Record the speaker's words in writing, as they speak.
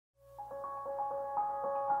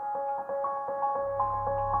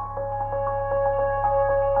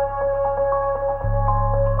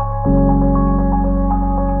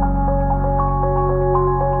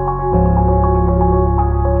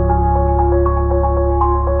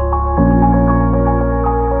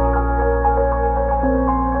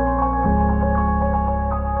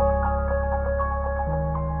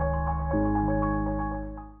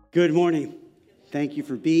Good morning. Thank you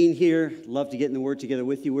for being here. Love to get in the Word together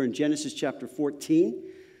with you. We're in Genesis chapter 14.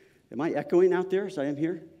 Am I echoing out there as I am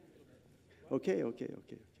here? Okay.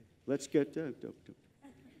 Let's get,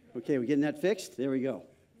 okay, we getting that fixed? There we go.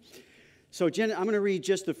 So, Jen, I'm going to read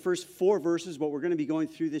just the first 4 verses, but we're going to be going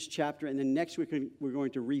through this chapter, and then next week we're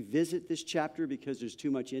going to revisit this chapter because there's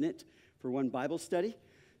too much in it for one Bible study.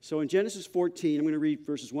 So in Genesis 14, I'm going to read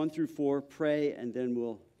verses 1 through 4, pray, and then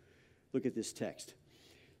we'll look at this text.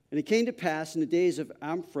 And it came to pass in the days of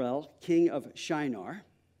Amphrael, king of Shinar,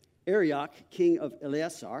 Arioch, king of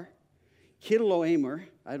Eleazar, Chedorlaomer,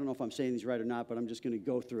 I don't know if I'm saying these right or not, but I'm just going to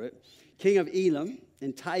go through it, king of Elam,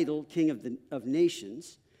 and Tidal, king of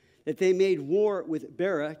nations, that they made war with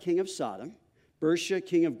Bera, king of Sodom, Bersha,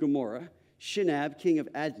 king of Gomorrah, Shinab, king of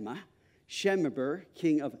Admah, Shemeber,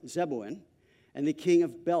 king of Zeboim, and the king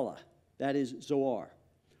of Bela, that is Zoar.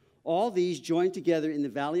 All these joined together in the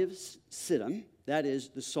valley of Siddim, that is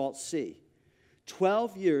the Salt Sea.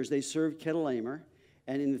 12 years they served Chedorlaomer,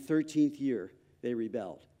 and in the 13th year they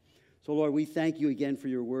rebelled. So, Lord, we thank you again for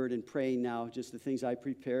your word and praying now just the things I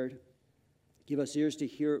prepared. Give us ears to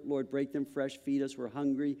hear it, Lord. Break them fresh. Feed us. We're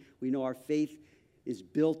hungry. We know our faith is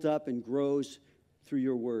built up and grows through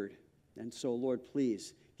your word. And so, Lord,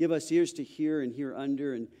 please give us ears to hear and hear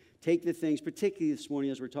under and take the things, particularly this morning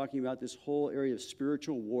as we're talking about this whole area of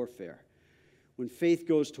spiritual warfare. When faith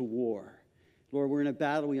goes to war, Lord, we're in a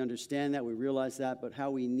battle. We understand that. We realize that. But how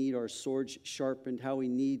we need our swords sharpened, how we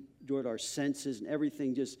need, Lord, our senses and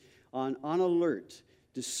everything just on alert,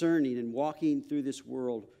 discerning and walking through this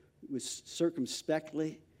world with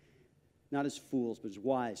circumspectly, not as fools, but as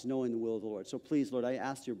wise, knowing the will of the Lord. So please, Lord, I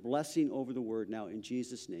ask your blessing over the word now in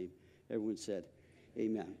Jesus' name. Everyone said,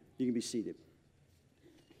 amen. You can be seated.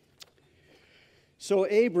 So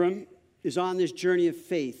Abram is on this journey of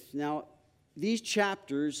faith. Now, these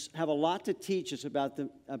chapters have a lot to teach us about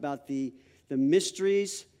the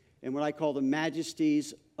mysteries and what I call the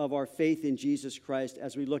majesties of our faith in Jesus Christ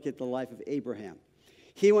as we look at the life of Abraham.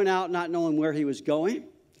 He went out not knowing where he was going.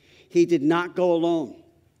 He did not go alone.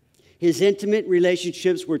 His intimate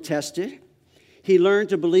relationships were tested. He learned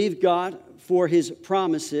to believe God for his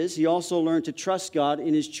promises. He also learned to trust God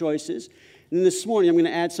in his choices. And this morning, I'm going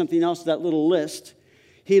to add something else to that little list.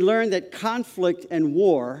 He learned that conflict and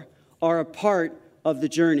war are a part of the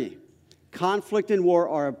journey. Conflict and war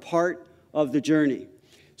are a part of the journey.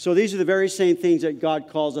 So these are the very same things that God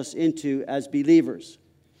calls us into as believers.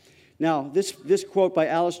 Now, this quote by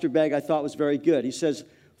Alistair Begg I thought was very good. He says,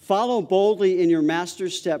 "Follow boldly in your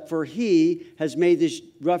master's step, for he has made this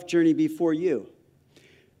rough journey before you.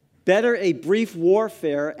 Better a brief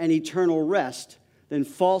warfare and eternal rest than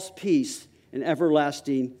false peace and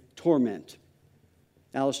everlasting torment."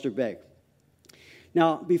 Alistair Begg.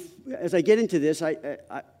 Now, as I get into this, when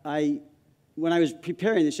I was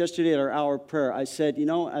preparing this yesterday at our hour of prayer, I said,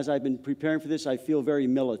 as I've been preparing for this, I feel very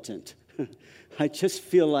militant. I just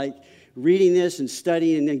feel like reading this and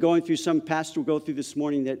studying and then going through some passages we'll go through this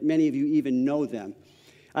morning that many of you even know them.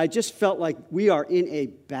 I just felt like we are in a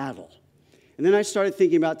battle. And then I started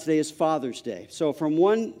thinking about today as Father's Day. So from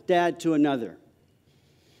one dad to another,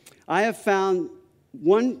 I have found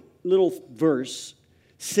one little verse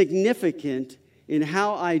significant in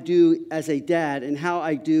how I do as a dad and how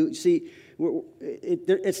I do. See,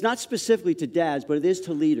 it's not specifically to dads, but it is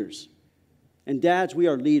to leaders. And dads, we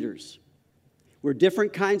are leaders. We're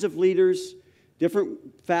different kinds of leaders,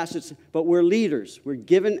 different facets, but we're leaders. We're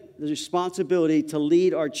given the responsibility to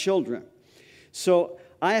lead our children. So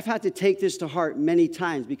I have had to take this to heart many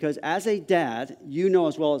times because as a dad, you know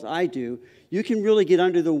as well as I do, you can really get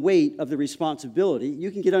under the weight of the responsibility.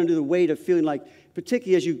 You can get under the weight of feeling like,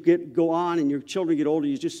 particularly as you go on and your children get older,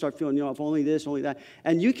 you just start feeling, if only this, only that.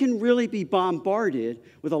 And you can really be bombarded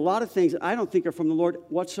with a lot of things that I don't think are from the Lord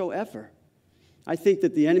whatsoever. I think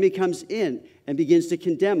that the enemy comes in and begins to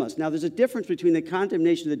condemn us. Now, there's a difference between the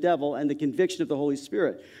condemnation of the devil and the conviction of the Holy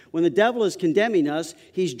Spirit. When the devil is condemning us,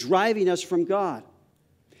 he's driving us from God.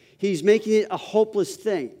 He's making it a hopeless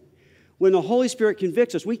thing. When the Holy Spirit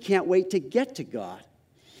convicts us, we can't wait to get to God.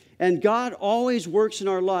 And God always works in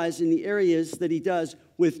our lives in the areas that he does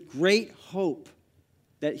with great hope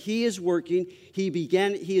that he is working. He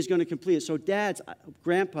is going to complete it. So dads,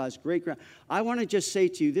 grandpas, great-grandpas, I want to just say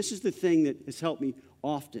to you, this is the thing that has helped me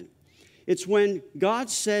often. It's when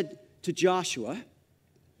God said to Joshua,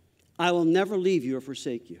 "I will never leave you or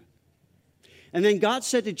forsake you." And then God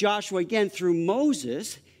said to Joshua again through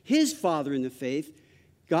Moses, his father in the faith,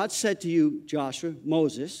 God said to you, Joshua,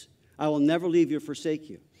 Moses, "I will never leave you or forsake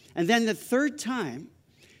you." And then the third time,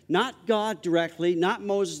 Not God directly, not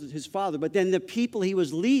Moses, his father, but then the people he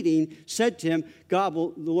was leading said to him,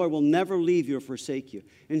 the Lord will never leave you or forsake you.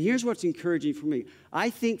 And here's what's encouraging for me. I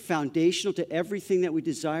think foundational to everything that we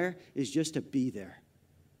desire is just to be there.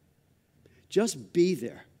 Just be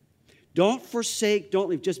there. Don't forsake, don't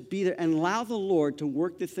leave, just be there and allow the Lord to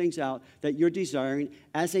work the things out that you're desiring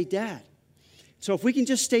as a dad. So if we can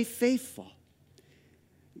just stay faithful.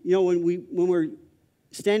 You know, when we're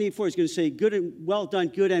standing before, he's going to say, good and well done,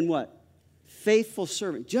 good and what? Faithful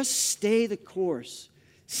servant. Just stay the course.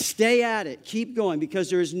 Stay at it. Keep going, because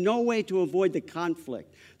there is no way to avoid the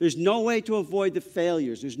conflict. There's no way to avoid the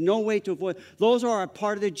failures. There's no way to avoid. Those are a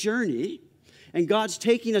part of the journey. And God's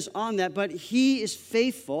taking us on that, but he is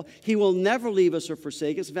faithful. He will never leave us or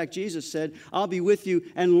forsake us. In fact, Jesus said, I'll be with you,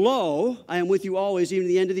 and lo, I am with you always, even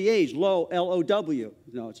to the end of the age. Lo, L-O-W.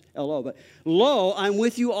 No, it's L-O, but lo, I'm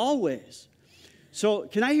with you always. So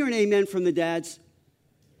can I hear an amen from the dads?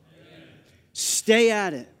 Amen. Stay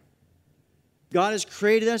at it. God has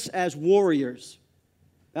created us as warriors.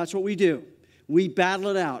 That's what we do. We battle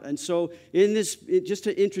it out. And so in this, just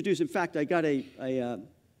to introduce, in fact, I got a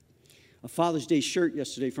Father's Day shirt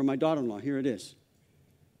yesterday from my daughter-in-law. Here it is.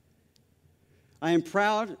 I am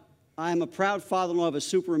a proud father-in-law of a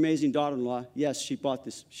super amazing daughter-in-law. Yes, she bought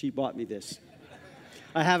this. She bought me this.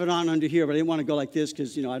 I have it on under here, but I didn't want to go like this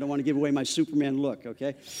because, I don't want to give away my Superman look,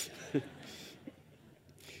 okay?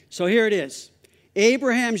 So here it is.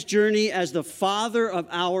 Abraham's journey as the father of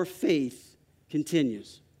our faith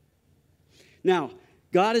continues. Now,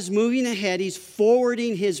 God is moving ahead. He's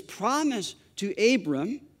forwarding his promise to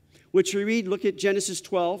Abram, which we read, look at Genesis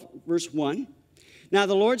 12, verse 1. Now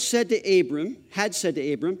the Lord had said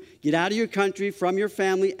to Abram, get out of your country, from your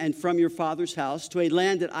family, and from your father's house, to a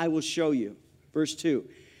land that I will show you. Verse 2.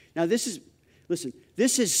 Now this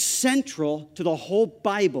is central to the whole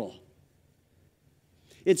Bible.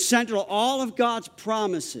 It's central to all of God's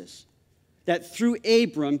promises, that through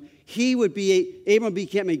Abram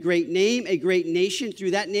became a great name, a great nation.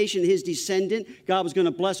 Through that nation, his descendant, God was going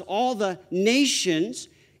to bless all the nations.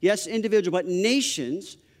 Yes, individual, but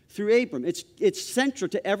nations through Abram. It's central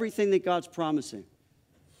to everything that God's promising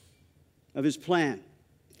of his plan.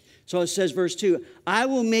 So it says, verse 2, I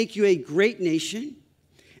will make you a great nation,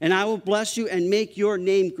 and I will bless you and make your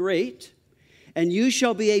name great, and you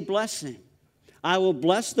shall be a blessing. I will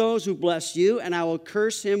bless those who bless you, and I will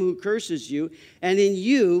curse him who curses you, and in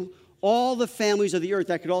you all the families of the earth,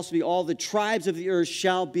 that could also be all the tribes of the earth,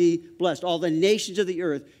 shall be blessed. All the nations of the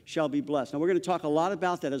earth shall be blessed. Now, we're going to talk a lot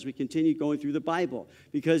about that as we continue going through the Bible,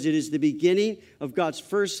 because it is the beginning of God's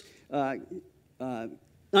first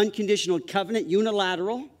unconditional covenant,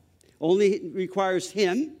 unilateral. Only requires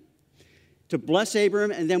him to bless Abraham,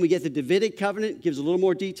 and then we get the Davidic covenant, gives a little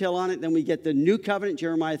more detail on it. Then we get the new covenant,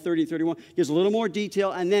 Jeremiah 30:31, gives a little more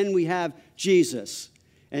detail, and then we have Jesus,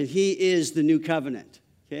 and he is the new covenant.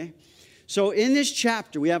 Okay? So in this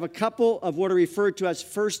chapter, we have a couple of what are referred to as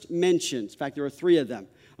first mentions. In fact, there are 3 of them.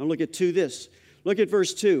 I'll look at 2 this. Look at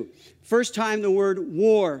verse 2. First time the word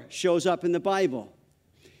war shows up in the Bible.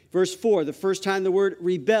 Verse 4, the first time the word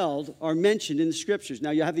rebelled are mentioned in the Scriptures.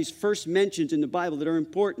 Now, you have these first mentions in the Bible that are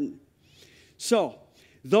important. So,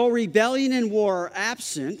 though rebellion and war are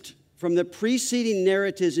absent from the preceding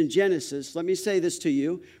narratives in Genesis, let me say this to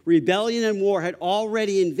you. Rebellion and war had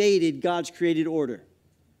already invaded God's created order.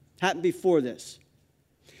 Happened before this.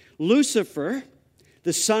 Lucifer,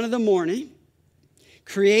 the son of the morning,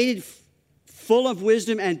 created full of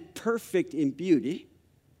wisdom and perfect in beauty.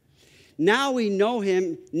 Now we know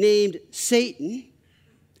him named Satan,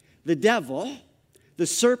 the devil, the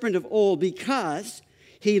serpent of old, because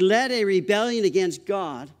he led a rebellion against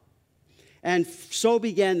God, and so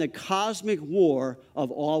began the cosmic war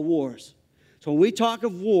of all wars. So when we talk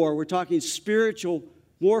of war, we're talking spiritual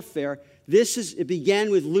warfare. It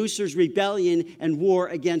began with Lucifer's rebellion and war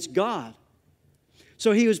against God.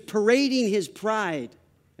 So he was parading his pride,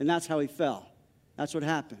 and that's how he fell. That's what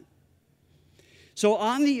happened. So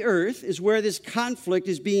on the earth is where this conflict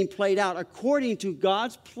is being played out according to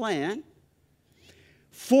God's plan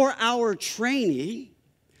for our training,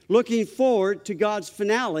 looking forward to God's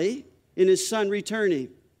finale in his Son returning.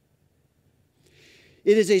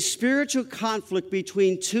 It is a spiritual conflict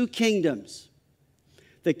between 2 kingdoms,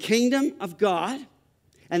 the kingdom of God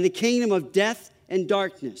and the kingdom of death and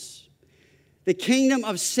darkness, the kingdom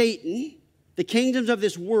of Satan, the kingdoms of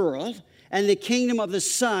this world, and the kingdom of the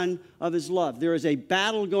Son of his love. There is a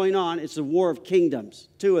battle going on. It's a war of kingdoms,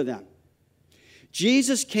 2 of them.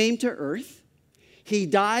 Jesus came to earth. He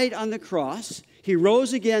died on the cross. He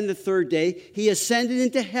rose again the 3rd day. He ascended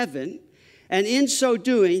into heaven. And in so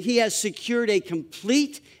doing, he has secured a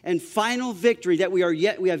complete and final victory that we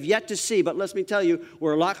have yet to see. But let me tell you,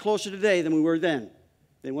 we're a lot closer today than we were then,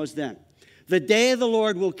 than was then. The day of the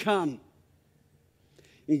Lord will come.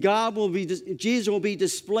 And Jesus will be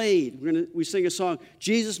displayed. We sing a song,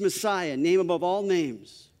 Jesus Messiah, name above all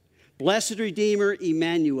names. Blessed Redeemer,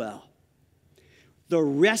 Emmanuel. The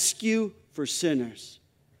rescue for sinners.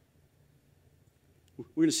 We're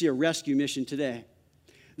going to see a rescue mission today.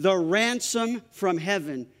 The ransom from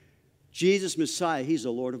heaven. Jesus Messiah, he's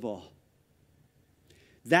the Lord of all.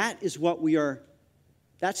 That is what we are,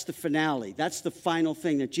 that's the finale. That's the final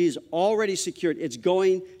thing that Jesus already secured. It's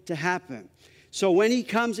going to happen. So when he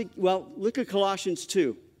comes, well, look at Colossians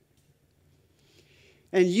 2.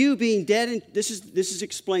 And you being dead, this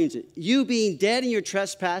explains it. You being dead in your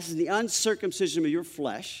trespasses and the uncircumcision of your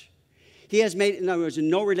flesh, he has made, in other words,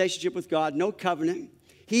 no relationship with God, no covenant.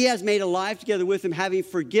 He has made alive together with him, having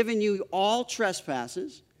forgiven you all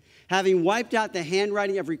trespasses, having wiped out the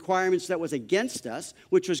handwriting of requirements that was against us,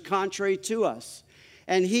 which was contrary to us.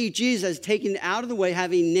 And he, Jesus, has taken it out of the way,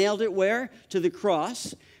 having nailed it where? To the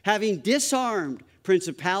cross. Having disarmed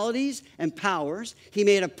principalities and powers, he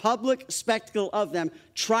made a public spectacle of them,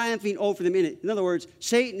 triumphing over them in it. In other words,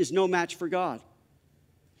 Satan is no match for God.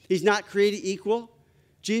 He's not created equal.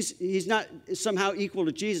 He's not somehow equal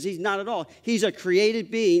to Jesus. He's not at all. He's a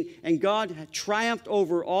created being, and God triumphed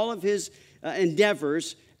over all of his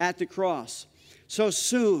endeavors at the cross. So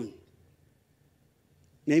soon,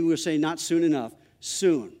 maybe we'll say not soon enough,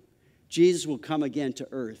 soon, Jesus will come again to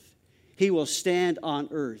earth. He will stand on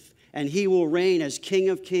earth, and he will reign as King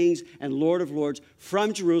of Kings and Lord of Lords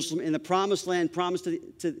from Jerusalem in the promised land promised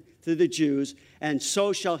to the Jews, and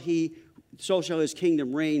so shall his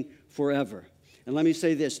kingdom reign forever. And let me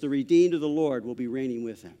say this, the redeemed of the Lord will be reigning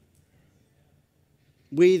with him.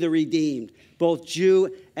 We, the redeemed, both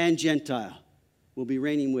Jew and Gentile, will be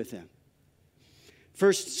reigning with him.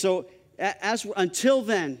 First, so until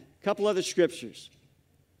then, a couple other scriptures.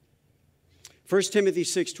 1 Timothy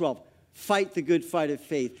 6:12, fight the good fight of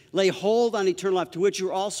faith. Lay hold on eternal life, to which you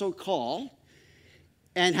are also called,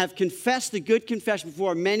 and have confessed the good confession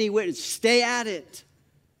before many witnesses. Stay at it.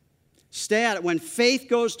 Stay at it. When faith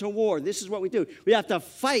goes to war, this is what we do. We have to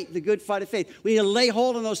fight the good fight of faith. We need to lay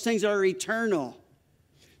hold on those things that are eternal.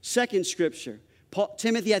 Second scripture,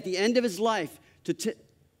 Timothy at the end of his life,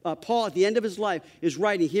 Paul at the end of his life is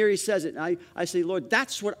writing. Here he says it. I say, Lord,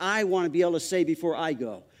 that's what I want to be able to say before I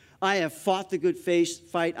go. I have fought the good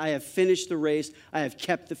fight. I have finished the race. I have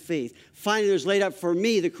kept the faith. Finally, there's laid up for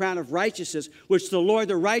me the crown of righteousness, which the Lord,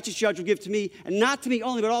 the righteous judge, will give to me, and not to me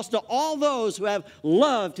only, but also to all those who have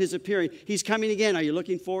loved his appearing. He's coming again. Are you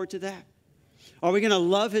looking forward to that? Are we going to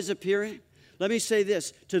love his appearing? Let me say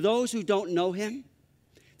this. To those who don't know him,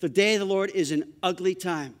 the day of the Lord is an ugly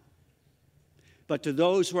time. But to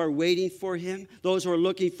those who are waiting for him, those who are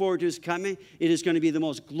looking forward to his coming, it is going to be the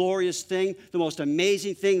most glorious thing, the most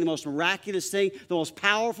amazing thing, the most miraculous thing, the most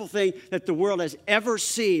powerful thing that the world has ever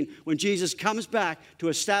seen when Jesus comes back to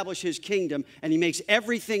establish his kingdom and he makes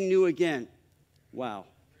everything new again. Wow,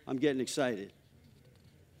 I'm getting excited.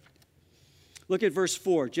 Look at verse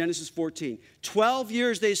 4, Genesis 14. 12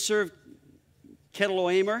 years they served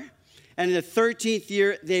Chedorlaomer, and in the 13th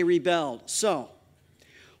year they rebelled. So,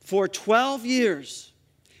 for 12 years,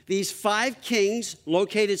 these 5 kings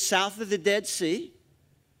located south of the Dead Sea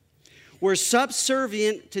were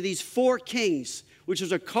subservient to these 4 kings, which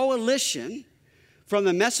was a coalition from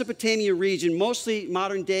the Mesopotamia region, mostly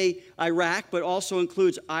modern-day Iraq, but also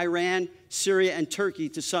includes Iran, Syria, and Turkey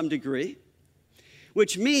to some degree,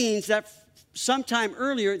 which means that sometime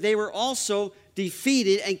earlier they were also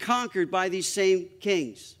defeated and conquered by these same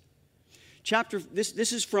kings.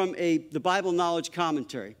 This is from the Bible Knowledge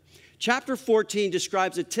Commentary. Chapter 14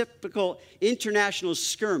 describes a typical international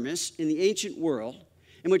skirmish in the ancient world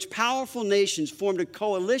in which powerful nations formed a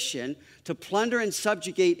coalition to plunder and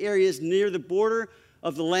subjugate areas near the border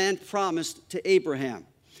of the land promised to Abraham.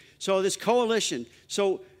 So this coalition,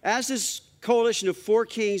 as this coalition of 4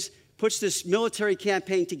 kings puts this military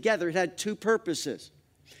campaign together, it had 2 purposes.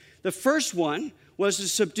 The first one was to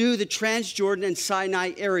subdue the Transjordan and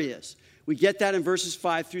Sinai areas. We get that in verses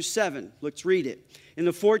 5 through 7. Let's read it. In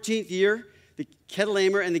the 14th year, the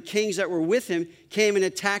Chedorlaomer and the kings that were with him came and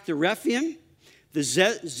attacked the Rephaim, the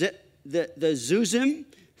Zuzim,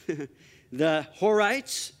 the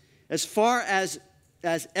Horites, as far as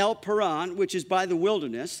El Paran, which is by the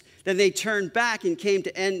wilderness. Then they turned back and came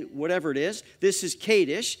to En, whatever it is. This is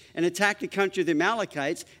Kadesh, and attacked the country of the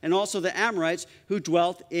Amalekites and also the Amorites who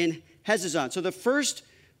dwelt in Hezazon. So the first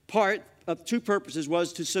part of 2 purposes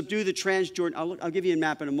was to subdue the Transjordan. I'll give you a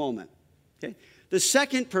map in a moment. Okay? The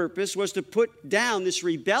second purpose was to put down this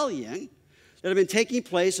rebellion that had been taking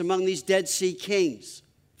place among these Dead Sea kings,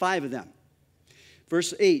 5 of them.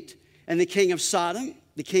 Verse 8, and the king of Sodom,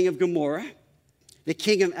 the king of Gomorrah, the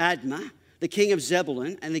king of Admah, the king of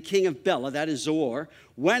Zebulun, and the king of Bela, that is Zoar,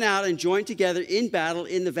 went out and joined together in battle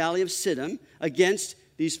in the valley of Siddim against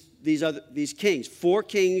these kings, 4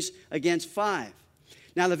 kings against 5.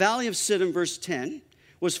 Now the valley of Siddim, verse 10,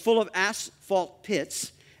 was full of asphalt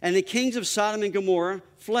pits, and the kings of Sodom and Gomorrah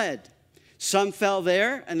fled. Some fell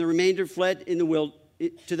there, and the remainder fled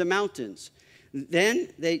to the mountains. Then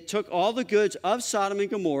they took all the goods of Sodom and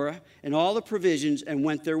Gomorrah and all the provisions and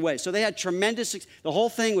went their way. So they had the whole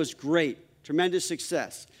thing was great, tremendous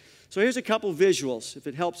success. So here's a couple visuals, if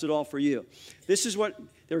it helps at all for you. This is what,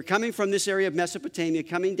 they were coming from this area of Mesopotamia,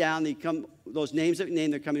 coming down. Those names that we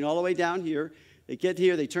named, they're coming all the way down here. They get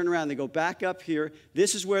here, they turn around, they go back up here.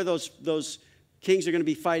 This is where those kings are going to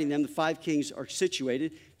be fighting them. The 5 kings are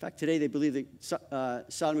situated. In fact, today they believe that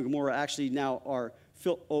Sodom and Gomorrah actually now are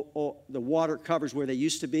the water covers where they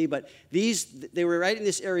used to be. But they were right in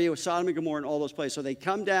this area with Sodom and Gomorrah and all those places. So they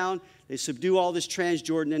come down, they subdue all this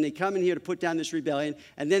Transjordan, and they come in here to put down this rebellion,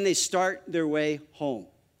 and then they start their way home,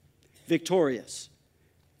 victorious.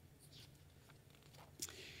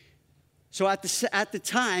 So at the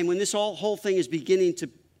time when this whole thing is beginning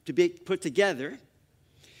to be put together,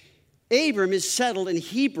 Abram is settled in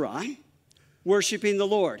Hebron, worshiping the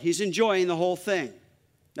Lord. He's enjoying the whole thing,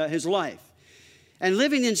 his life. And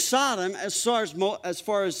living in Sodom, as far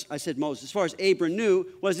as Abram knew,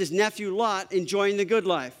 was his nephew Lot enjoying the good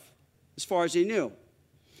life, as far as he knew.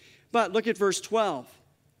 But look at verse 12.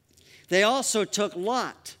 They also took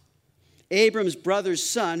Lot, Abram's brother's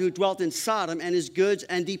son, who dwelt in Sodom, and his goods,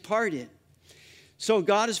 and departed. So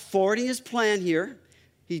God is forwarding his plan here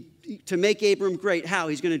to make Abram great. How?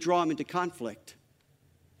 He's going to draw him into conflict.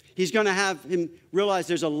 He's going to have him realize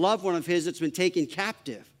there's a loved one of his that's been taken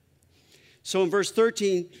captive. So in verse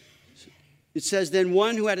 13, it says, then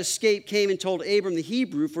one who had escaped came and told Abram the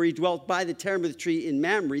Hebrew, for he dwelt by the terebinth tree in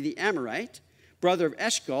Mamre, the Amorite, brother of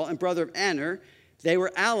Eshcol and brother of Aner. They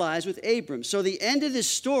were allies with Abram. So the end of this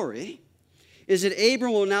story is that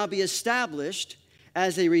Abram will now be established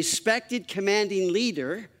as a respected commanding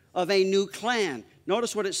leader of a new clan.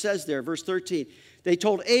 Notice what it says there, verse 13. They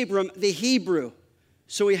told Abram the Hebrew.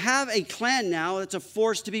 So we have a clan now that's a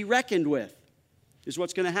force to be reckoned with, is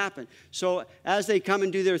what's going to happen. So as they come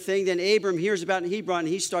and do their thing, then Abram hears about it in Hebron, and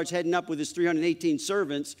he starts heading up with his 318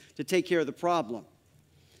 servants to take care of the problem.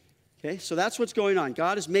 Okay, so that's what's going on.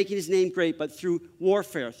 God is making his name great, but through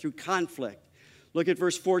warfare, through conflict. Look at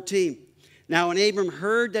verse 14. Now when Abram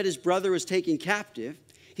heard that his brother was taken captive,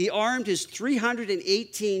 he armed his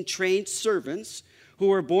 318 trained servants who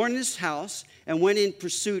were born in his house and went in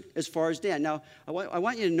pursuit as far as Dan. Now, I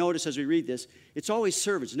want you to notice as we read this, it's always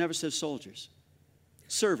servants. It never says soldiers.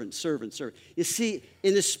 Servant, servant, servant. You see,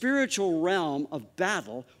 in the spiritual realm of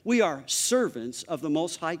battle, we are servants of the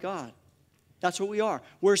Most High God. That's what we are.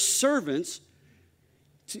 We're servants.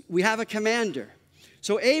 We have a commander.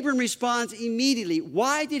 So Abram responds immediately.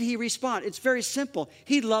 Why did he respond? It's very simple.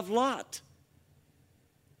 He loved Lot.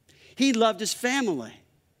 He loved his family.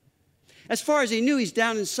 As far as he knew, he's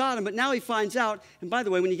down in Sodom, but now he finds out, and by the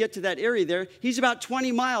way, when you get to that area there, he's about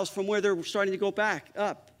 20 miles from where they're starting to go back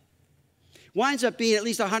up. Winds up being at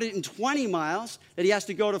least 120 miles that he has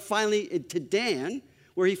to go to Dan,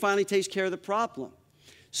 where he finally takes care of the problem.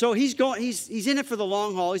 So he's in it for the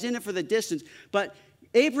long haul. He's in it for the distance. But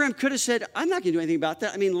Abraham could have said, I'm not going to do anything about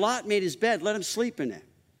that. I mean, Lot made his bed. Let him sleep in it.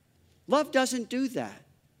 Love doesn't do that.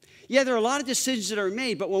 Yeah, there are a lot of decisions that are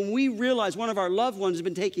made, but when we realize one of our loved ones has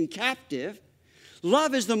been taken captive,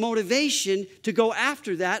 love is the motivation to go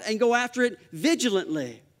after that and go after it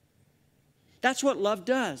vigilantly. That's what love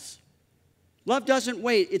does. Love doesn't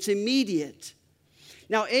wait. It's immediate.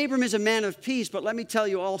 Now, Abram is a man of peace, but let me tell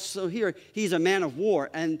you also here, he's a man of war,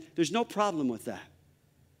 and there's no problem with that.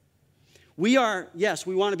 We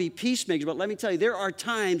want to be peacemakers, but let me tell you, there are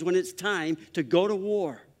times when it's time to go to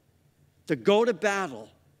war, to go to battle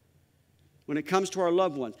when it comes to our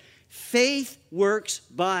loved ones. Faith works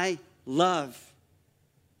by love.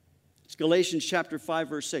 It's Galatians chapter 5,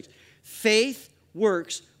 verse 6. Faith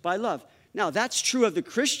works by love. Now, that's true of the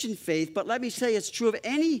Christian faith, but let me say it's true of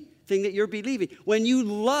anything that you're believing. When you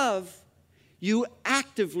love, you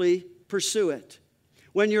actively pursue it.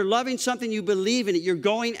 When you're loving something, you believe in it. You're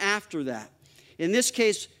going after that. In this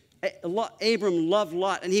case, Abram loved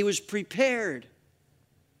Lot, and he was prepared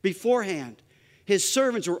beforehand. His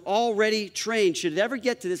servants were already trained. Should it ever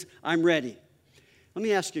get to this, I'm ready. Let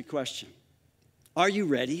me ask you a question. Are you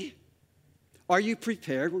ready? Are you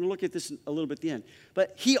prepared? We're going to look at this a little bit at the end.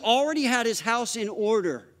 But he already had his house in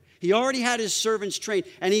order. He already had his servants trained,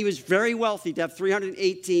 and he was very wealthy to have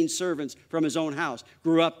 318 servants from his own house.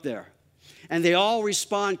 Grew up there. And they all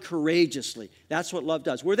respond courageously. That's what love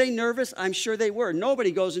does. Were they nervous? I'm sure they were.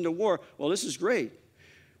 Nobody goes into war, well, this is great.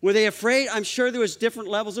 Were they afraid? I'm sure there was different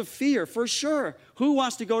levels of fear, for sure. Who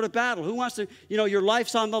wants to go to battle? Who wants to, your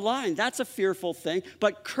life's on the line. That's a fearful thing.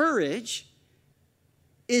 But courage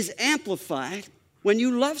is amplified when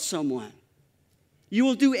you love someone. You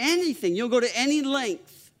will do anything. You'll go to any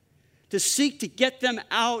length to seek to get them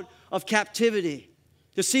out of captivity,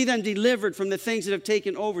 to see them delivered from the things that have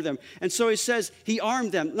taken over them. And so he says he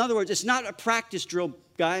armed them. In other words, it's not a practice drill,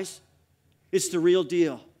 guys. It's the real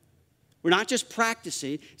deal. We're not just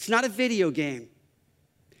practicing. It's not a video game.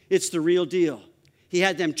 It's the real deal. He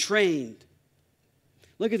had them trained.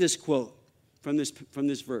 Look at this quote from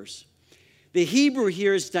this verse. The Hebrew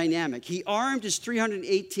here is dynamic. He armed his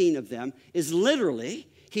 318 of them, is literally,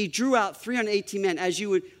 he drew out 318 men, as you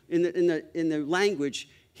would, in the language,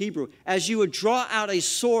 Hebrew, as you would draw out a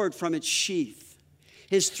sword from its sheath.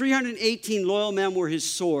 His 318 loyal men were his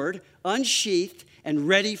sword, unsheathed and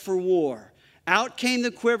ready for war. Out came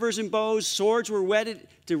the quivers and bows, swords were whetted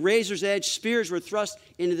to razor's edge, spears were thrust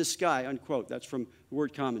into the sky, unquote. That's from the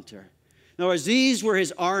word commentary. In other words, these were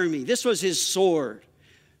his army. This was his sword.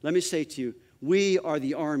 Let me say to you, we are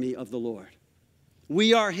the army of the Lord.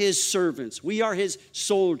 We are his servants. We are his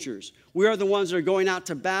soldiers. We are the ones that are going out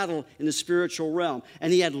to battle in the spiritual realm.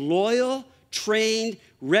 And he had loyal, trained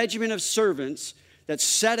regiment of servants that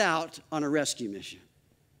set out on a rescue mission.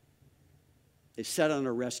 They set out on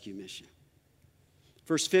a rescue mission.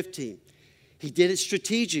 Verse 15, he did it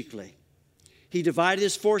strategically. He divided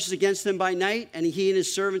his forces against them by night, and he and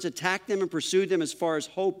his servants attacked them and pursued them as far as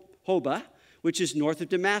Hobah, which is north of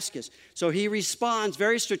Damascus. So he responds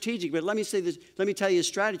very strategic, but let me say this, let me tell you his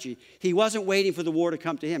strategy. He wasn't waiting for the war to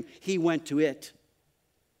come to him. He went to it.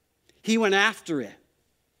 He went after it.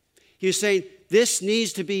 He was saying, this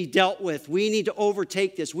needs to be dealt with. We need to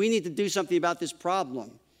overtake this. We need to do something about this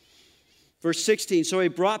problem. Verse 16, so he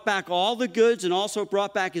brought back all the goods and also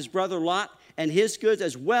brought back his brother Lot and his goods,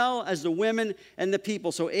 as well as the women and the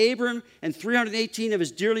people. So Abram and 318 of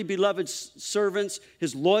his dearly beloved servants,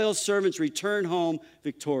 his loyal servants, returned home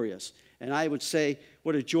victorious. And I would say,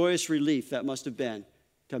 what a joyous relief that must have been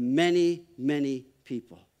to many, many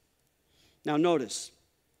people. Now notice,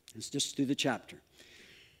 let's just do the chapter.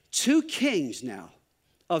 Two kings now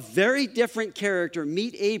of very different character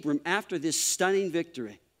meet Abram after this stunning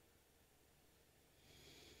victory.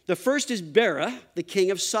 The first is Bera, the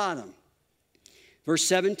king of Sodom. Verse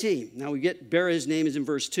 17. Now we get Bera, his name is in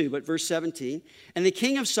verse 2, but verse 17. And the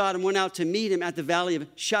king of Sodom went out to meet him at the valley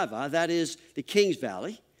of Shaveh, that is the king's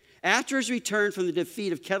valley, after his return from the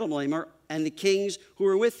defeat of Chedorlaomer and the kings who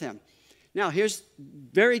were with him. Now here's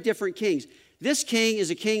very different kings. This king is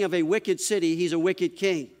a king of a wicked city. He's a wicked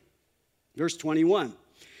king. Verse 21.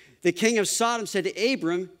 The king of Sodom said to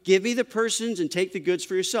Abram, give me the persons and take the goods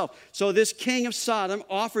for yourself. So this king of Sodom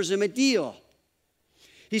offers him a deal.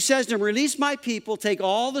 He says to him, release my people, take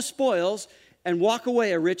all the spoils, and walk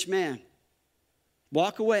away a rich man.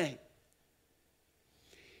 Walk away.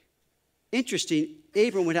 Interesting,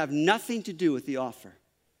 Abram would have nothing to do with the offer.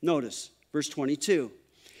 Notice, verse 22.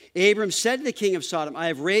 Abram said to the king of Sodom, I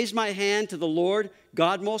have raised my hand to the Lord,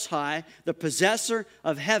 God Most High, the possessor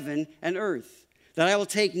of heaven and earth, that I will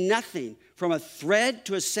take nothing from a thread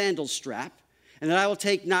to a sandal strap, and that I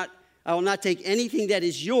will not take anything that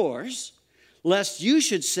is yours, lest you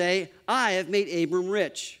should say, I have made Abram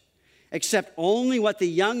rich, except only what the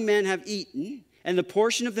young men have eaten, and the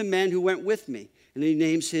portion of the men who went with me. And he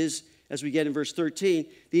names his, as we get in verse 13,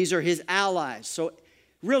 these are his allies. So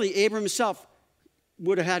really, Abram himself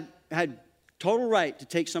would have had total right to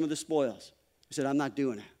take some of the spoils. He said, I'm not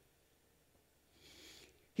doing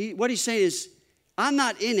it. What he's saying is, I'm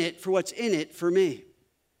not in it for what's in it for me.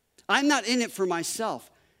 I'm not in it for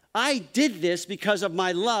myself. I did this because of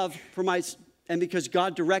my love for and because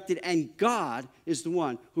God directed, and God is the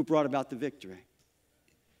one who brought about the victory.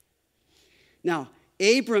 Now,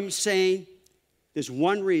 Abram's saying there's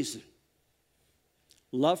one reason.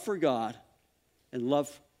 Love for God and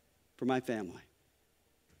love for my family.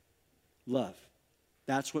 Love.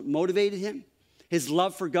 That's what motivated him. His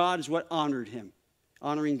love for God is what honored him,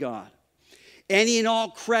 honoring God. Any and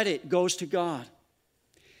all credit goes to God.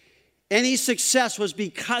 Any success was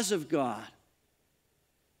because of God.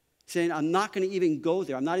 Saying, I'm not going to even go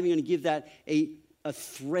there. I'm not even going to give that a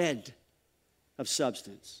thread of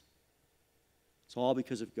substance. It's all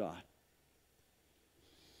because of God.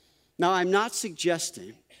 Now, I'm not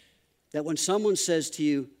suggesting that when someone says to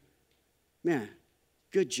you, man,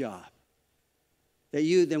 good job.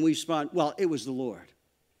 Then we respond, well, it was the Lord.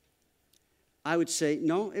 I would say,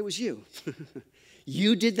 no, it was you.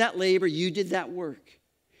 You did that labor, you did that work.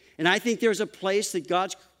 And I think there's a place that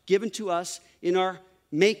God's given to us in our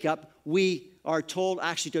makeup. We are told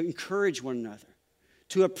actually to encourage one another,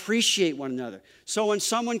 to appreciate one another. So when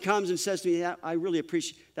someone comes and says to me, yeah, I really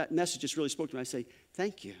appreciate that message, just really spoke to me, I say,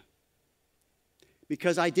 thank you.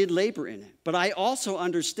 Because I did labor in it. But I also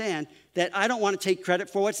understand that I don't want to take credit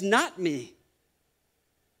for what's not me.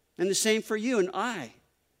 And the same for you and I.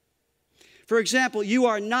 For example, you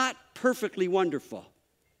are not perfectly wonderful.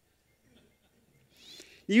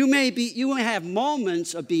 You may have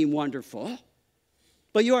moments of being wonderful,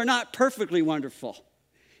 but you are not perfectly wonderful.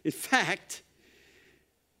 In fact,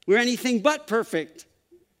 we're anything but perfect.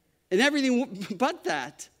 And everything but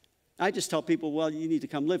that. I just tell people, well, you need to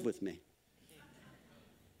come live with me.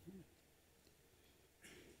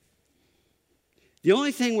 The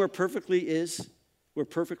only thing we're perfectly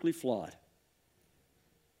flawed.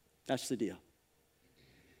 That's the deal.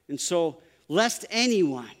 And so, lest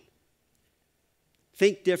anyone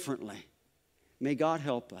think differently, may God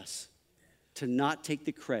help us to not take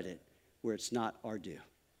the credit where it's not our due.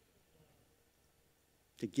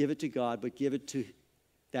 To give it to God, but give it to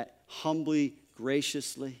that humbly,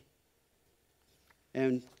 graciously,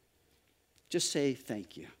 and just say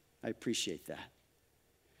thank you. I appreciate that.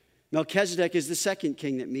 Melchizedek is the second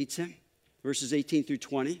king that meets him, verses 18 through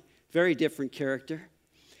 20. Very different character.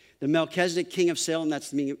 The Melchizedek, king of Salem,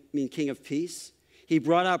 that's mean king of peace. He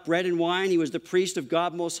brought out bread and wine. He was the priest of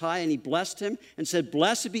God Most High, and he blessed him and said,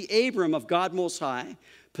 blessed be Abram of God Most High,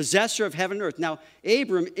 possessor of heaven and earth. Now,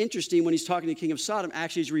 Abram, interesting, when he's talking to the king of Sodom,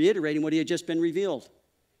 actually is reiterating what he had just been revealed.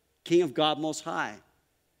 King of God Most High,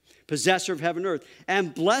 possessor of heaven and earth.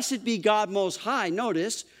 And blessed be God Most High,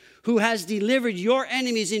 notice, who has delivered your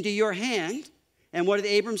enemies into your hand. And what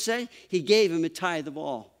did Abram say? He gave him a tithe of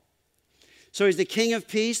all. So he's the king of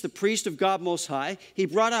peace, the priest of God Most High. He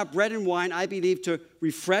brought out bread and wine, I believe, to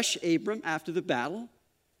refresh Abram after the battle.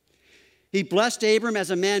 He blessed Abram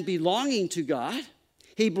as a man belonging to God.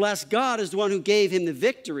 He blessed God as the one who gave him the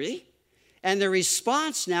victory. And the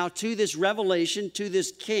response now to this revelation, to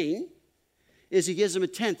this king, is he gives him a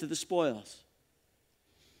tenth of the spoils.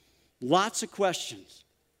 Lots of questions.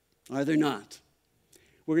 Are there not?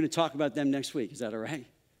 We're going to talk about them next week. Is that all right?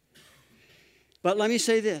 But let me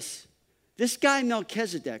say this. This guy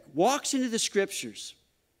Melchizedek walks into the scriptures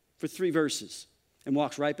for 3 verses and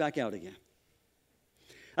walks right back out again.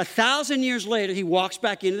 1,000 years later, he walks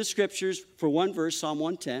back into the scriptures for 1 verse, Psalm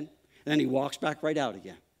 110, and then he walks back right out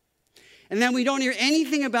again. And then we don't hear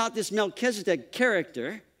anything about this Melchizedek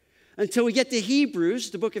character until we get to Hebrews,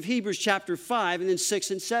 the book of Hebrews chapter 5, and then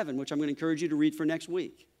 6 and 7, which I'm going to encourage you to read for next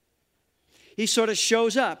week. He sort of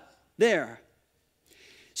shows up there.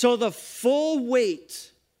 So the full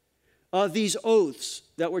weight of these oaths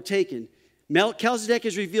that were taken, Melchizedek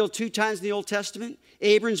is revealed 2 times in the Old Testament.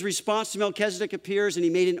 Abram's response to Melchizedek appears, and he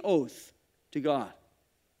made an oath to God.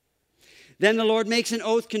 Then the Lord makes an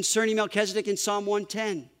oath concerning Melchizedek in Psalm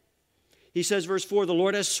 110. He says, verse 4, the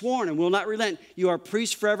Lord has sworn and will not relent. You are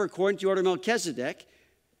priests forever according to the order of Melchizedek.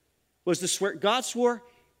 Was the swear? God swore,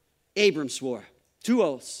 Abram swore. 2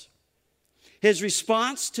 oaths. His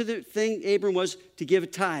response to the thing, Abram, was to give a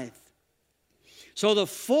tithe. So the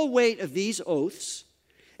full weight of these oaths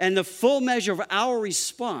and the full measure of our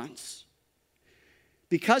response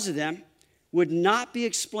because of them would not be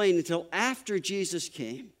explained until after Jesus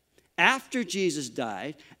came, after Jesus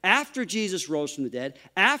died, after Jesus rose from the dead,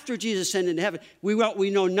 after Jesus ascended into heaven. We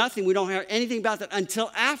know nothing. We don't hear anything about that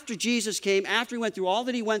until after Jesus came, after he went through all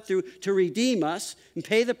that he went through to redeem us and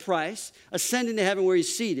pay the price, ascend into heaven where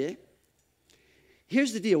he's seated.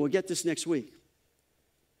 Here's the deal. We'll get this next week.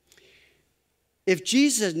 If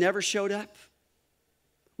Jesus had never showed up,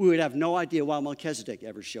 we would have no idea why Melchizedek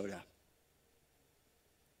ever showed up.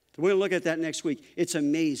 So we're going to look at that next week. It's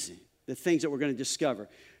amazing, the things that we're going to discover.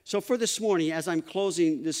 So for this morning, as I'm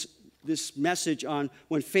closing this message on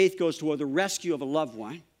when faith goes toward the rescue of a loved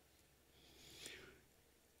one,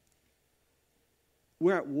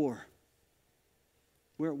 we're at war.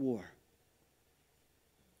 We're at war.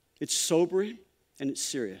 It's sobering and it's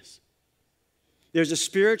serious. There's a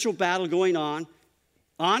spiritual battle going on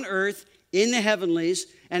earth, in the heavenlies,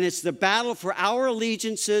 and it's the battle for our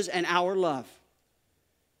allegiances and our love.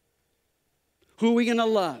 Who are we going to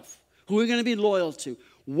love? Who are we going to be loyal to?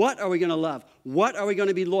 What are we going to love? What are we going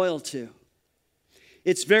to be loyal to?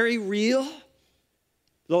 It's very real,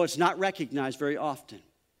 though it's not recognized very often.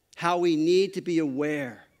 How we need to be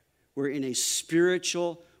aware we're in a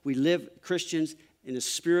spiritual, we live, Christians, in a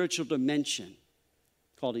spiritual dimension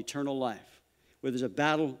called eternal life, where there's a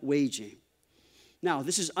battle waging. Now,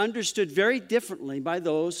 this is understood very differently by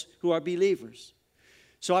those who are believers.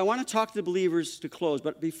 So I want to talk to the believers to close,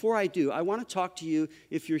 but before I do, I want to talk to you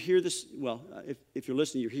if you're here if you're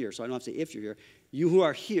listening, you're here, so I don't have to say if you're here. You who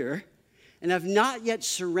are here and have not yet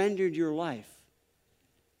surrendered your life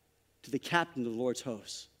to the captain of the Lord's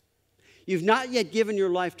hosts. You've not yet given your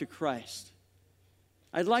life to Christ.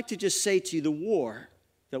 I'd like to just say to you, the war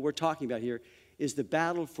that we're talking about here is the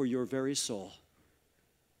battle for your very soul.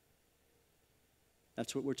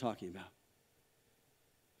 That's what we're talking about.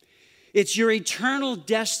 It's your eternal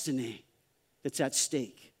destiny that's at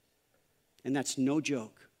stake. And that's no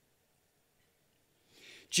joke.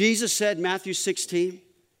 Jesus said, Matthew 16,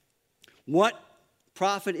 what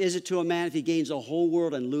profit is it to a man if he gains the whole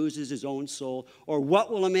world and loses his own soul? Or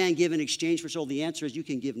what will a man give in exchange for soul? The answer is you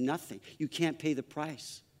can give nothing. You can't pay the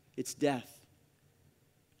price. It's death.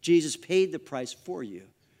 Jesus paid the price for you,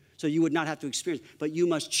 so you would not have to experience it. But you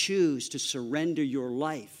must choose to surrender your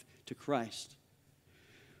life to Christ.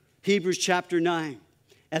 Hebrews chapter 9.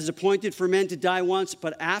 As appointed for men to die once,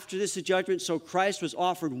 but after this the judgment, so Christ was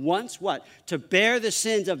offered once, what? To bear the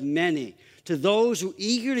sins of many. To those who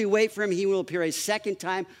eagerly wait for him, he will appear a second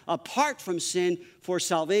time apart from sin for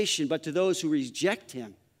salvation. But to those who reject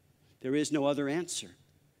him, there is no other answer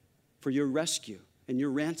for your rescue and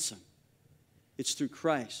your ransom. It's through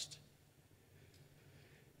Christ.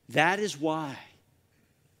 That is why,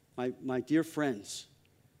 my dear friends,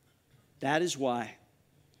 that is why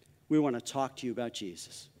we want to talk to you about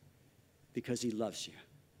Jesus, because he loves you.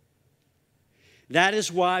 That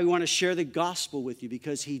is why we want to share the gospel with you,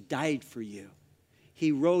 because he died for you.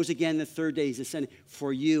 He rose again the third day. He's ascended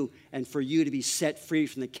for you and for you to be set free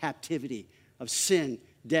from the captivity of sin,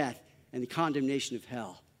 death, and the condemnation of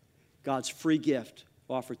hell. God's free gift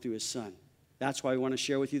offered through his Son. That's why we want to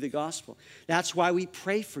share with you the gospel. That's why we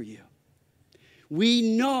pray for you.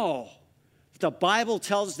 We know the Bible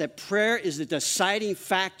tells us that prayer is the deciding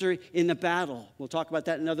factor in the battle. We'll talk about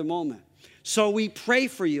that in another moment. So we pray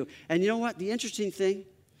for you. And you know what? The interesting thing,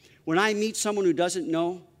 when I meet someone who doesn't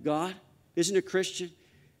know God, isn't a Christian,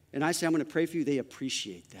 and I say, I'm going to pray for you, they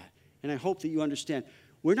appreciate that. And I hope that you understand,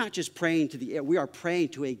 we're not just praying to the air. We are praying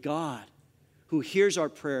to a God who hears our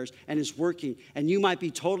prayers and is working. And you might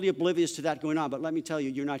be totally oblivious to that going on, but let me tell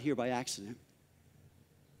you, you're not here by accident.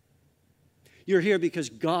 You're here because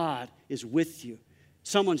God is with you.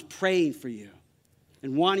 Someone's praying for you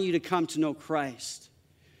and wanting you to come to know Christ.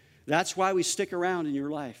 That's why we stick around in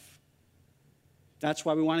your life. That's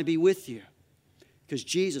why we want to be with you, because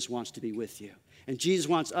Jesus wants to be with you. And Jesus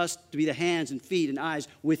wants us to be the hands and feet and eyes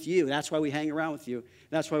with you. That's why we hang around with you.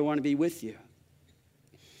 That's why we want to be with you.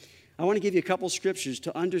 I want to give you a couple scriptures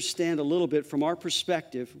to understand a little bit from our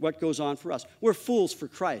perspective what goes on for us. We're fools for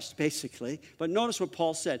Christ, basically. But notice what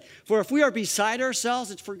Paul said. For if we are beside ourselves,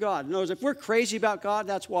 it's for God. Notice, if we're crazy about God,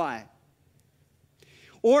 that's why.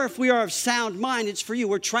 Or if we are of sound mind, it's for you.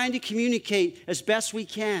 We're trying to communicate as best we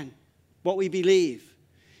can what we believe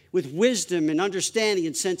with wisdom and understanding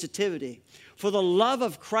and sensitivity. For the love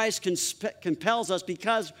of Christ compels us,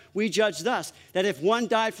 because we judge thus, that if one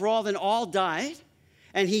died for all, then all died.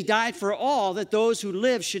 And he died for all, that those who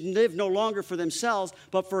live should live no longer for themselves,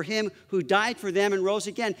 but for him who died for them and rose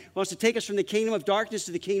again. He wants to take us from the kingdom of darkness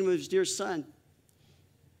to the kingdom of his dear Son.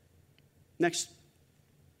 Next.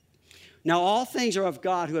 Now all things are of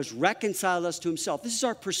God, who has reconciled us to himself. This is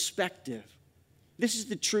our perspective. This is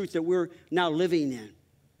the truth that we're now living in.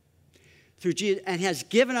 Through Jesus, and has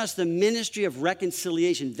given us the ministry of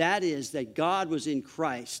reconciliation. That is, that God was in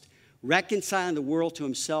Christ, reconciling the world to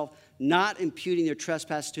himself, not imputing their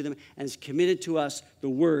trespasses to them, and has committed to us the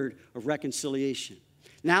word of reconciliation.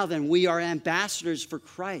 Now then, we are ambassadors for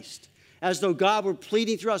Christ. As though God were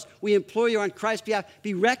pleading through us, we implore you on Christ's behalf,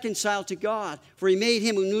 be reconciled to God. For he made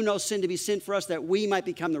him who knew no sin to be sin for us, that we might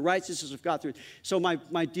become the righteousness of God through it. So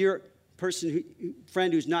my dear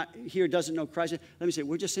friend who's not here, doesn't know Christ, let me say,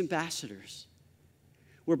 we're just ambassadors.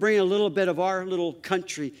 We're bringing a little bit of our little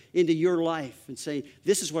country into your life and saying,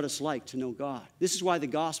 this is what it's like to know God. This is why the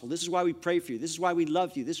gospel. This is why we pray for you. This is why we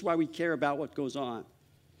love you. This is why we care about what goes on.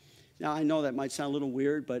 Now, I know that might sound a little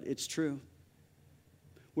weird, but it's true.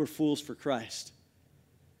 We're fools for Christ.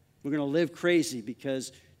 We're going to live crazy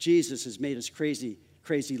because Jesus has made us crazy,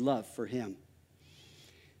 crazy love for him.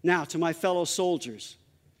 Now, to my fellow soldiers,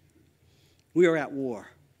 we are at war.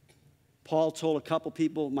 Paul told a couple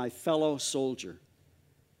people, my fellow soldier.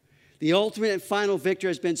 The ultimate and final victory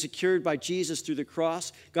has been secured by Jesus through the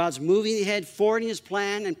cross. God's moving ahead, forwarding his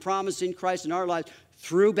plan and promise in Christ in our lives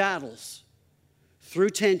through battles, through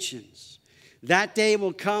tensions. That day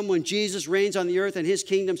will come when Jesus reigns on the earth and his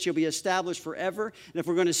kingdom shall be established forever. And if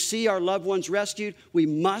we're going to see our loved ones rescued, we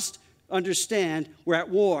must understand we're at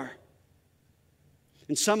war.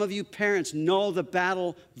 And some of you parents know the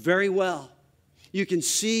battle very well. You can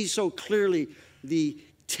see so clearly the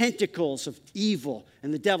tentacles of evil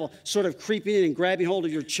and the devil sort of creeping in and grabbing hold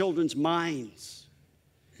of your children's minds.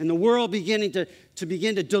 And the world beginning to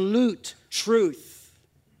dilute truth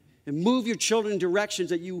and move your children in directions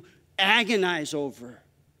that you agonize over.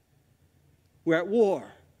 We're at war.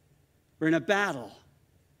 We're in a battle.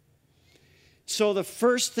 So the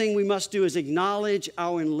first thing we must do is acknowledge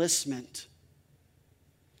our enlistment.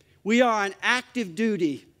 We are on active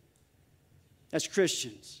duty as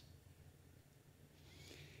Christians.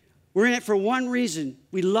 We're in it for one reason.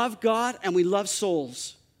 We love God and we love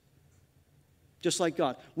souls. Just like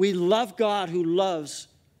God. We love God who loves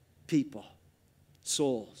people,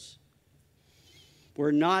 souls.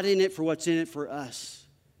 We're not in it for what's in it for us.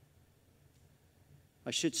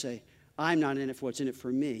 I should say, I'm not in it for what's in it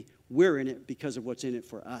for me. We're in it because of what's in it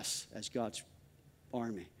for us as God's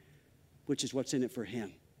army, which is what's in it for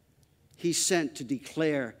him. He's sent to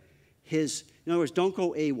declare his, in other words, don't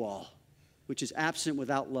go AWOL, which is absent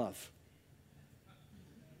without love.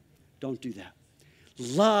 Don't do that.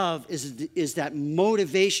 Love is that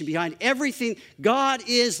motivation behind everything. God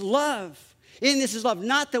is love. In this is love,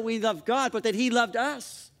 not that we love God, but that he loved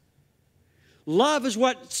us. Love is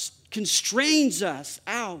what constrains us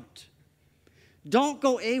out. Don't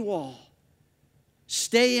go AWOL.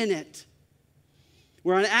 Stay in it.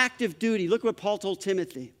 We're on active duty. Look what Paul told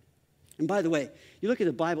Timothy. And by the way, you look at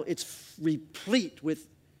the Bible, it's replete with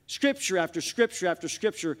scripture after scripture after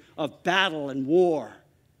scripture of battle and war.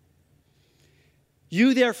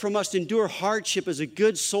 You therefore must endure hardship as a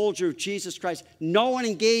good soldier of Jesus Christ. No one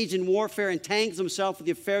engaged in warfare entangles himself with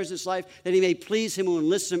the affairs of this life, that he may please him who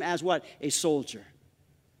enlists him as what? A soldier.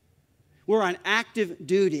 We're on active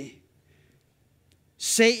duty.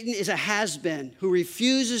 Satan is a has-been who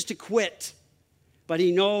refuses to quit, but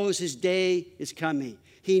he knows his day is coming.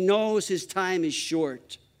 He knows his time is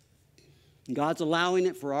short. And God's allowing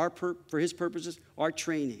it for his purposes, our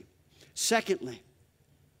training. Secondly,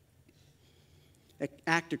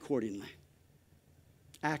 act accordingly.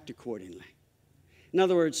 Act accordingly. In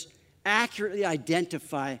other words, accurately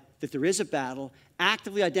identify that there is a battle.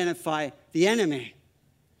 Actively identify the enemy.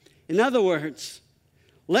 In other words,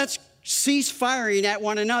 let's cease firing at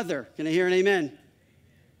one another. Can I hear an amen?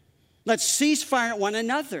 Let's cease firing at one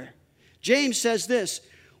another. James says this,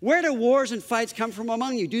 where do wars and fights come from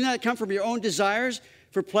among you? Do not come from your own desires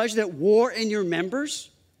for pleasure that war in your members?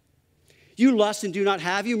 You lust and do not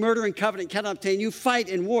have. You murder and covet and cannot obtain. You fight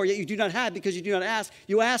and war, yet you do not have because you do not ask.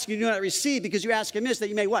 You ask and you do not receive because you ask amiss, that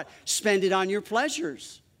you may what? Spend it on your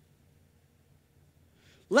pleasures.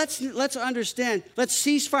 Let's understand. Let's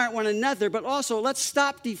cease fire at one another, but also let's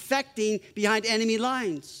stop defecting behind enemy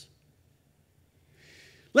lines.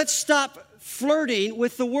 Let's stop flirting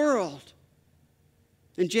with the world.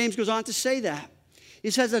 And James goes on to say that. He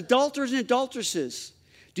says, adulterers and adulteresses,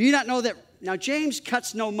 do you not know that? Now, James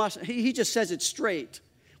cuts no mustard. He just says it straight,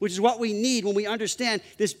 which is what we need when we understand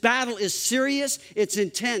this battle is serious, it's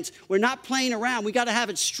intense. We're not playing around. We got to have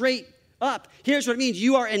it straight up. Here's what it means.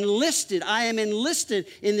 You are enlisted. I am enlisted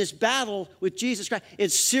in this battle with Jesus Christ.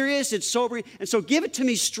 It's serious, it's sobering, and so give it to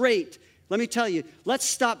me straight. Let me tell you, let's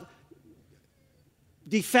stop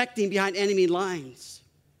defecting behind enemy lines.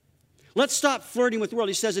 Let's stop flirting with the world.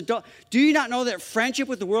 He says, do you not know that friendship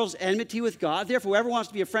with the world is enmity with God? Therefore, whoever wants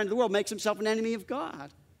to be a friend of the world makes himself an enemy of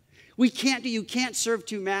God. You can't serve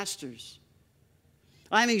two masters.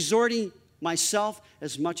 I'm exhorting myself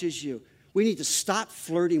as much as you. We need to stop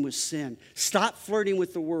flirting with sin. Stop flirting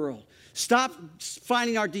with the world. Stop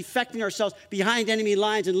finding defecting ourselves behind enemy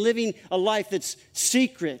lines and living a life that's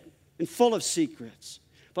secret and full of secrets.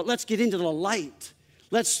 But let's get into the light.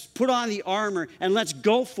 Let's put on the armor and let's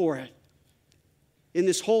go for it in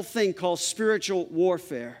this whole thing called spiritual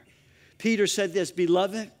warfare. Peter said this,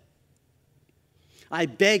 beloved, I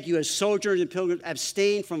beg you as sojourners and pilgrims,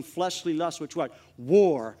 abstain from fleshly lusts, which what?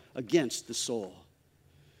 War against the soul.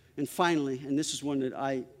 And finally, and this is one that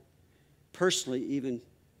I personally, even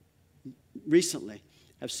recently,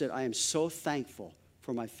 have said, I am so thankful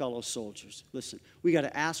for my fellow soldiers. Listen, we got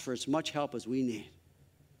to ask for as much help as we need.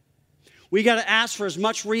 We got to ask for as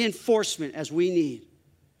much reinforcement as we need.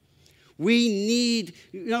 We need,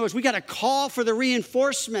 in other words, we got to call for the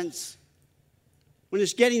reinforcements when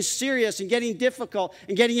it's getting serious and getting difficult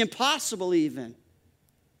and getting impossible even.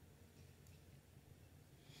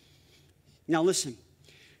 Now listen,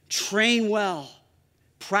 train well,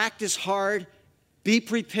 practice hard, be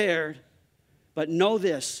prepared, but know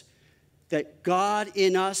this, that God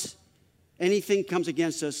in us, anything comes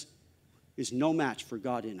against us, is no match for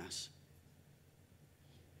God in us.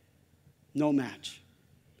 No match.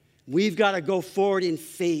 We've got to go forward in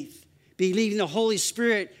faith, believing the Holy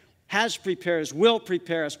Spirit has prepared us, will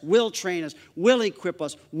prepare us, will train us, will equip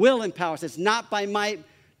us, will empower us. It's not by might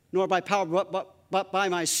nor by power, but by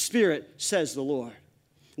my Spirit, says the Lord.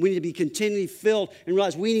 We need to be continually filled and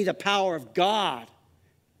realize we need the power of God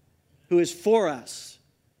who is for us.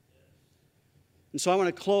 And so I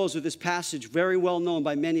want to close with this passage, very well known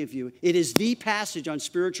by many of you. It is the passage on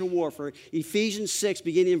spiritual warfare, Ephesians 6,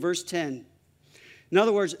 beginning in verse 10. In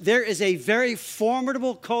other words, there is a very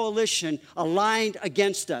formidable coalition aligned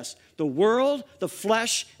against us. The world, the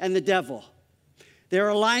flesh, and the devil. They're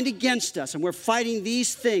aligned against us, and we're fighting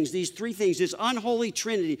these things, these three things, this unholy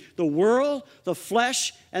trinity, the world, the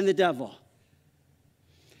flesh, and the devil.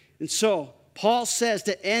 And so, Paul says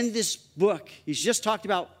to end this book, he's just talked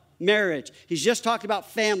about marriage. He's just talked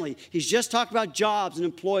about family. He's just talked about jobs and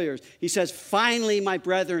employers. He says, finally, my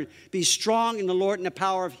brethren, be strong in the Lord and the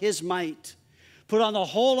power of his might. Put on the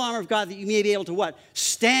whole armor of God that you may be able to what?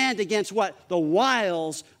 Stand against what? The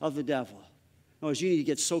wiles of the devil. In other words, you need to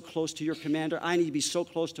get so close to your commander. I need to be so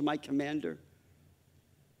close to my commander.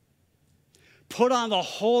 Put on the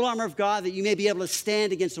whole armor of God that you may be able to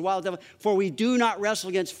stand against the wild devil. For we do not wrestle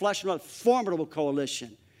against flesh and blood, formidable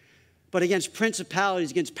coalition, but against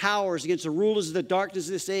principalities, against powers, against the rulers of the darkness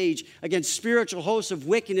of this age, against spiritual hosts of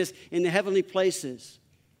wickedness in the heavenly places.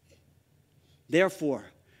 Therefore,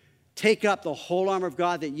 take up the whole armor of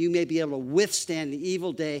God that you may be able to withstand the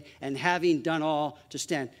evil day, and having done all, to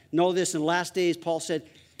stand. Know this, in the last days, Paul said,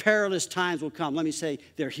 perilous times will come. Let me say,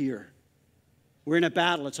 they're here. We're in a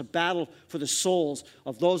battle. It's a battle for the souls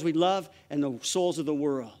of those we love and the souls of the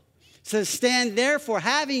world. It says, stand therefore,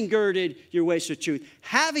 having girded your waist with truth,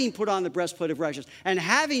 having put on the breastplate of righteousness, and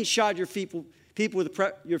having shod your feet with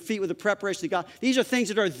the preparation of God. These are things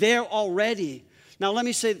that are there already. Now, let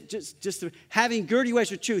me say, just having girded your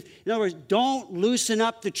waist with truth. In other words, don't loosen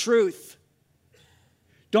up the truth.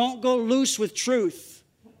 Don't go loose with truth.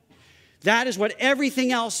 That is what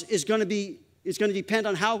everything else is going to depend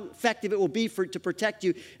on how effective it will be to protect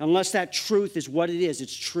you, unless that truth is what it is.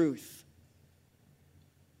 It's truth.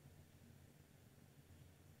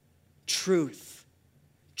 Truth.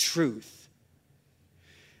 Truth.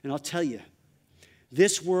 And I'll tell you,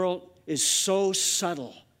 this world is so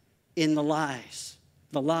subtle in the lies.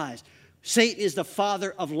 The lies. Satan is the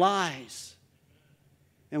father of lies.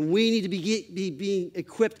 And we need to be being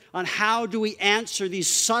equipped on how do we answer these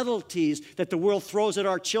subtleties that the world throws at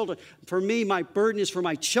our children. For me, my burden is for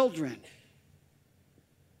my children.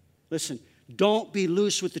 Listen, don't be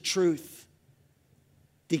loose with the truth.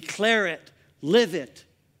 Declare it, live it,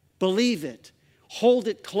 believe it, hold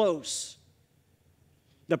it close.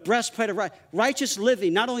 The breastplate of righteous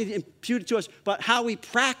living, not only imputed to us, but how we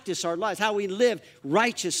practice our lives, how we live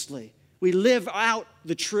righteously. We live out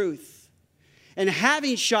the truth. And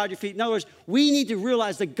having shod your feet, in other words, we need to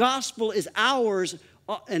realize the gospel is ours,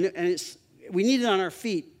 and we need it on our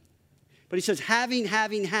feet. But he says, having,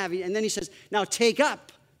 and then he says, now take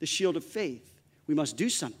up the shield of faith. We must do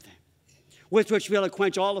something. With which we will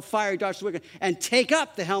quench all the fiery darts of the wicked, and take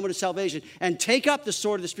up the helmet of salvation, and take up the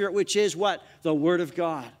sword of the Spirit, which is what? The Word of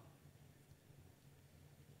God.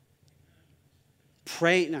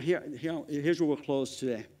 Pray. Now, here's where we'll close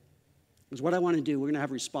today. Because what I want to do, we're going to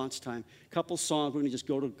have response time. A couple songs, we're going to just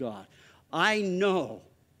go to God. I know,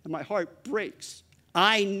 and my heart breaks,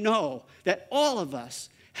 I know that all of us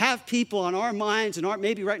have people on our minds and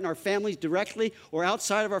maybe right in our families directly or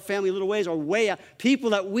outside of our family a little ways or way out,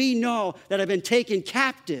 people that we know that have been taken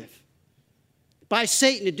captive by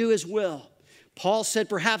Satan to do his will. Paul said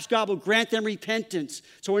perhaps God will grant them repentance.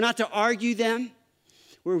 So we're not to argue them.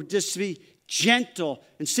 We're just to be gentle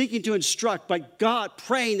and seeking to instruct, but God,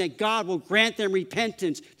 praying that God will grant them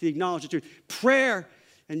repentance to acknowledge the truth. Prayer,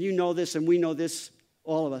 and you know this and we know this,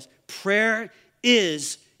 all of us, prayer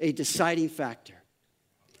is a deciding factor.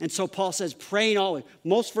 And so Paul says, praying always.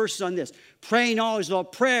 Most verses on this. Praying always with all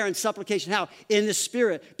prayer and supplication. How? In the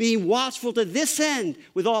Spirit. Being watchful to this end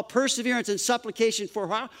with all perseverance and supplication for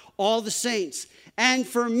how? All the saints. And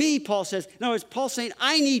for me, Paul says, in other words, Paul's saying,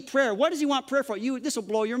 I need prayer. What does he want prayer for? This will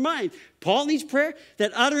blow your mind. Paul needs prayer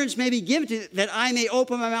that utterance may be given to, that I may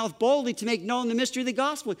open my mouth boldly to make known the mystery of the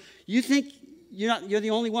gospel. You think you're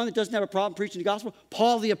the only one that doesn't have a problem preaching the gospel?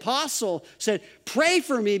 Paul the apostle said, pray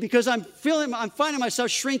for me because I'm finding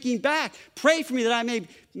myself shrinking back. Pray for me that I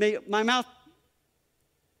may my mouth.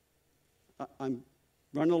 I'm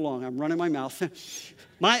running along. I'm running my mouth.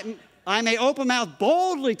 I may open my mouth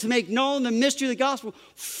boldly to make known the mystery of the gospel,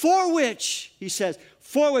 for which, he says,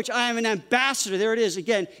 for which I am an ambassador. There it is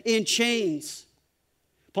again, in chains.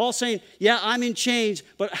 Paul's saying, yeah, I'm in chains,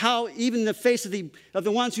 but how even in the face of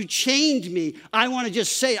the ones who chained me, I want to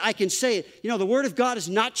just say it. I can say it. You know, the word of God is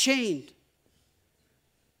not chained.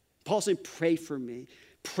 Paul's saying, pray for me,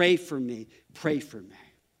 pray for me, pray for me.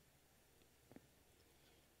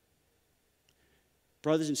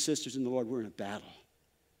 Brothers and sisters in the Lord, we're in a battle.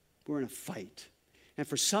 We're in a fight. And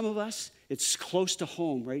for some of us, it's close to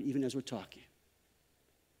home, right, even as we're talking.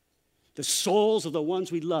 The souls of the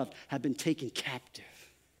ones we love have been taken captive.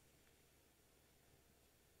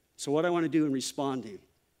 So what I want to do in responding,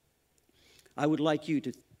 I would like you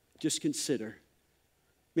to just consider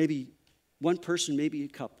maybe one person, maybe a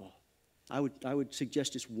couple. I would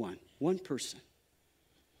suggest just one person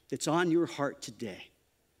that's on your heart today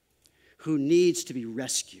who needs to be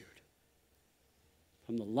rescued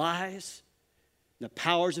from the lies and the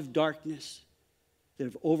powers of darkness that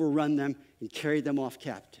have overrun them and carried them off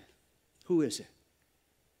captive. Who is it?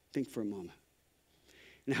 Think for a moment.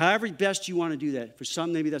 And however best you want to do that, for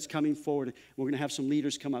some maybe that's coming forward. We're going to have some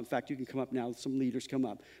leaders come up. In fact, you can come up now. Some leaders come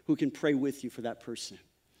up who can pray with you for that person.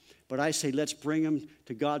 But I say let's bring them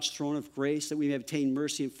to God's throne of grace that we may obtain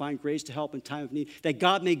mercy and find grace to help in time of need. That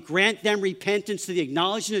God may grant them repentance to the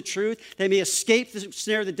acknowledgement of truth. They may escape the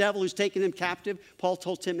snare of the devil who's taken them captive, Paul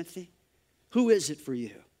told Timothy. Who is it for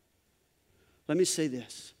you? Let me say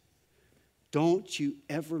this. Don't you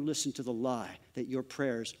ever listen to the lie that your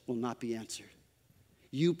prayers will not be answered.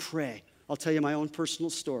 You pray. I'll tell you my own personal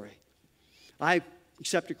story. I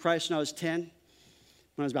accepted Christ when I was 10.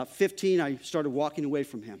 When I was about 15, I started walking away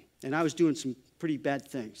from him. And I was doing some pretty bad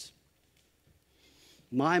things.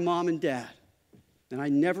 My mom and dad, and I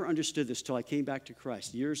never understood this till I came back to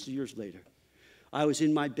Christ, years later. I was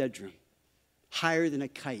in my bedroom, higher than a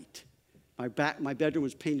kite. My bedroom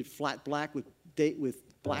was painted flat black with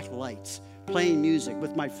black lights, playing music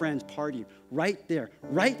with my friends, partying, right there,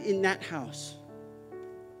 right in that house.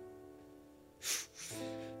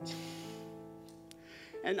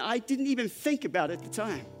 And I didn't even think about it at the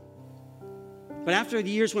time. But after the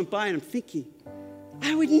years went by and I'm thinking,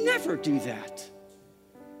 I would never do that.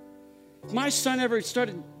 If my son ever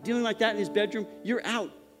started dealing like that in his bedroom, you're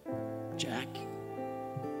out, Jack.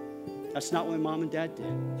 That's not what my mom and dad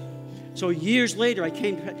did. So years later,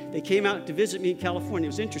 they came out to visit me in California.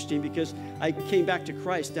 It was interesting because I came back to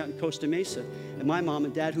Christ down in Costa Mesa. And my mom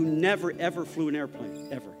and dad, who never, ever flew an airplane,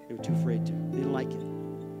 ever. They were too afraid to. They didn't like it.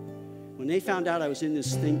 When they found out I was in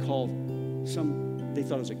this thing called they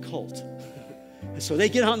thought it was a cult. And so they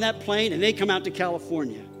get on that plane and they come out to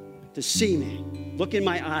California to see me, look in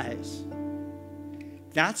my eyes.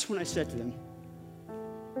 That's when I said to them,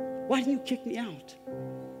 why didn't you kick me out?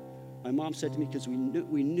 My mom said to me, because we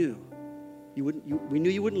knew you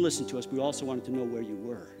wouldn't listen to us, but we also wanted to know where you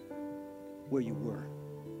were.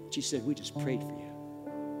 She said, we just prayed for you.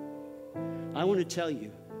 I want to tell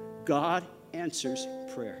you, God answers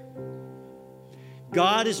prayer.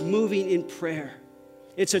 God is moving in prayer.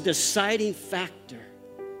 It's a deciding factor.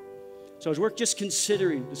 So as we're just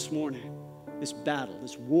considering this morning, this battle,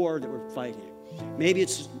 this war that we're fighting, maybe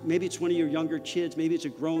it's one of your younger kids, maybe it's a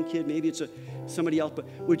grown kid, maybe it's somebody else, but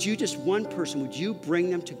would you just one person, would you bring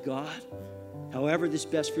them to God? However this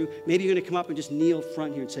best for you. Maybe you're going to come up and just kneel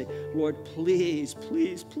front here and say, Lord, please,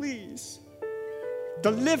 please, please,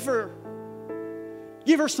 deliver.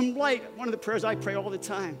 Give her some light. One of the prayers I pray all the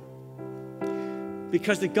time.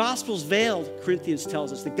 Because the gospel's veiled, Corinthians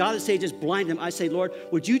tells us. The God of age is blind them. I say, Lord,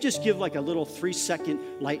 would you just give like a little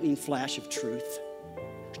 3-second lightning flash of truth?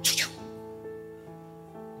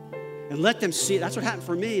 And let them see it. That's what happened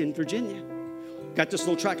for me in Virginia. Got this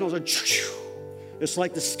little track and I was like, it's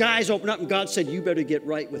like the skies opened up and God said, you better get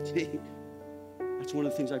right with me. That's one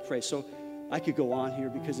of the things I pray. So I could go on here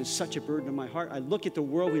because it's such a burden on my heart. I look at the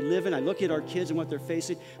world we live in. I look at our kids and what they're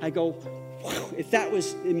facing. I go, wow, if that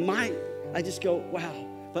was in my, I just go, wow.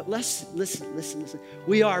 But let's listen.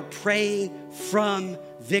 We are praying from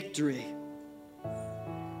victory.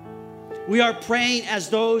 We are praying as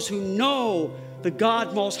those who know the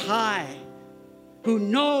God Most High, who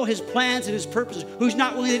know his plans and his purposes, who's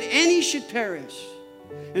not willing that any should perish.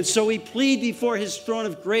 And so we plead before his throne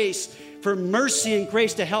of grace for mercy and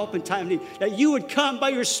grace to help in time of need, that you would come by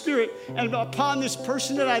your Spirit and upon this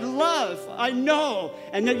person that I love, I know,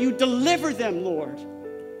 and that you deliver them, Lord.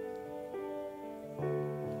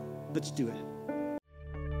 Let's do it.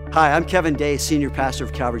 Hi, I'm Kevin Day, Senior Pastor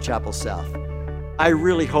of Calvary Chapel South. I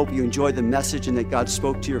really hope you enjoyed the message and that God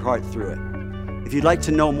spoke to your heart through it. If you'd like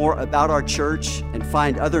to know more about our church and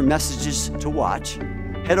find other messages to watch,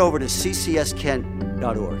 head over to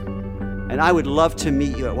ccskent.org. And I would love to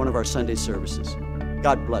meet you at one of our Sunday services.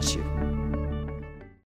 God bless you.